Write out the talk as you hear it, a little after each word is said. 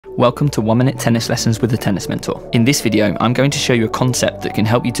Welcome to 1 Minute Tennis Lessons with the Tennis Mentor. In this video, I'm going to show you a concept that can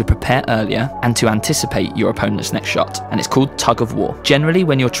help you to prepare earlier and to anticipate your opponent's next shot, and it's called tug of war. Generally,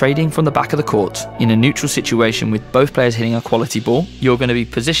 when you're trading from the back of the court, in a neutral situation with both players hitting a quality ball, you're going to be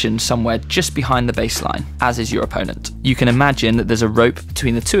positioned somewhere just behind the baseline, as is your opponent. You can imagine that there's a rope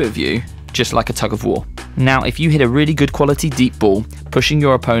between the two of you, just like a tug of war. Now, if you hit a really good quality deep ball, pushing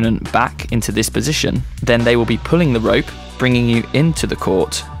your opponent back into this position, then they will be pulling the rope, bringing you into the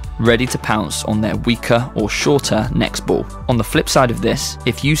court, ready to pounce on their weaker or shorter next ball. On the flip side of this,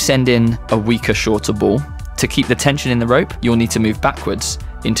 if you send in a weaker, shorter ball, to keep the tension in the rope, you'll need to move backwards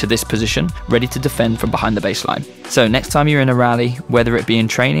into this position, ready to defend from behind the baseline. So next time you're in a rally, whether it be in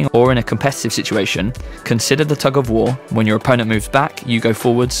training or in a competitive situation, consider the tug of war. When your opponent moves back, you go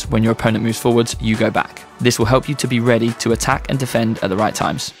forwards. When your opponent moves forwards, you go back. This will help you to be ready to attack and defend at the right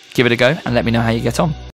times. Give it a go and let me know how you get on.